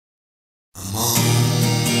I'm on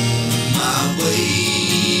my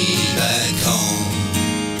way back home,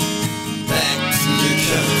 back to the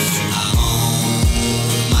country. I'm on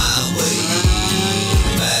my way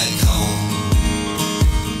back home,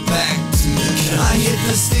 back to the country. I hit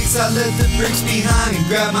the sticks, I left the bricks behind and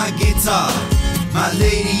grabbed my guitar. My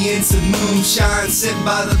lady and some moonshine sitting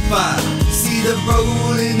by the fire. See the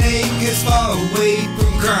rolling acres far away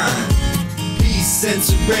from crime. Peace and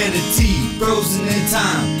serenity, frozen in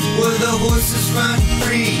time, where the horses run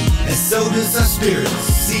free, and so does our spirits.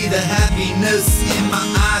 See the happiness in my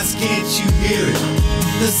eyes, can't you hear it?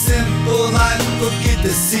 The simple life, forget the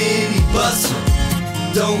city bustle.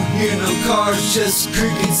 Don't hear no cars, just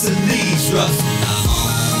crickets and leaves rustle. I'm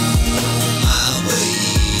on my way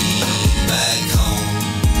back home,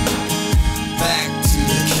 back to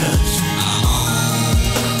the country. I'm on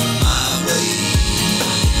my way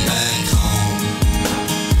back home,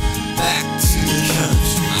 back to the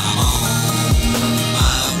country. I'm on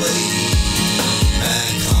my way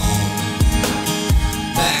back home,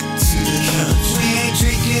 back to the country. We ain't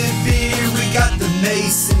drinking beer, we got the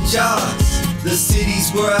mason jars. The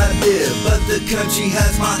city's where I live, but the country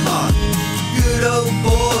has my heart. Good old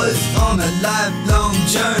boys on a lifelong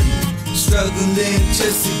journey, struggling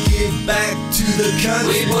just to get back to the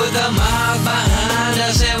country. We put the miles behind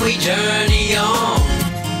us and we journey on.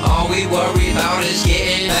 All we worry about is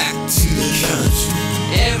getting back to the country.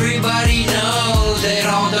 Everybody knows that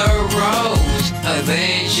all the roads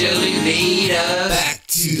eventually lead us back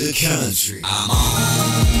to the country. I'm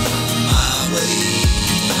on my way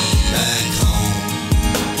back home,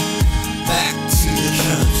 back to the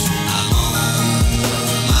country. I'm on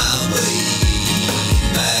my way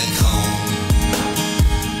back home,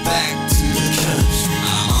 back to the country.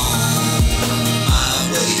 I'm on my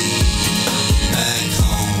way back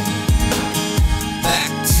home,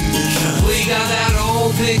 back to the country. We got that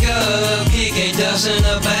old pickup kicking dust in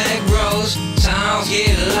the back roads. Sounds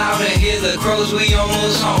get louder, hear the crows, we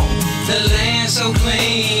almost home. The land's so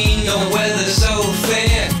clean, the weather's so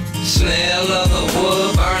fair. Smell of the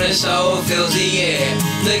wood burning stove fills the air.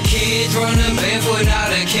 The kids running barefoot,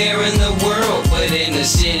 not a care in the world. But in the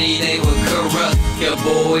city they were corrupt, your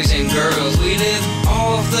boys and girls. We live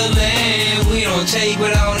off the land, we don't take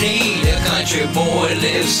what I need. A country boy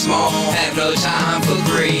lives small, have no time for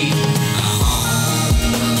greed.